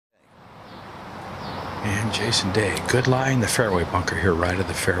And Jason Day, good lie in the fairway bunker here, right of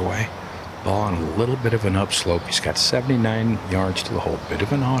the fairway. Ball on a little bit of an upslope. He's got 79 yards to the hole. Bit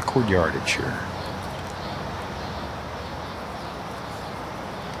of an awkward yardage here.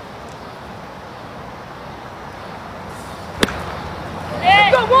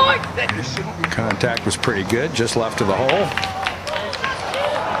 Contact was pretty good, just left of the hole.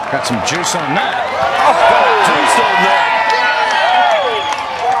 Got some juice on that.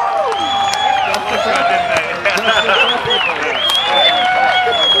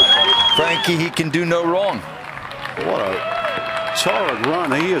 Frankie, he can do no wrong. What a torrid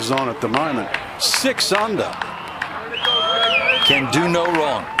run he is on at the moment. 6 under. Can do no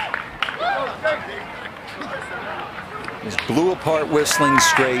wrong. He's blew apart Whistling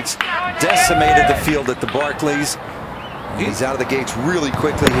Straits, decimated the field at the Barclays. He's out of the gates really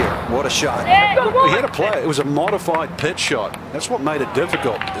quickly here. What a shot. He had a play. It was a modified pitch shot. That's what made it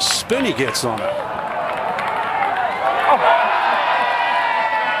difficult. The spin he gets on it.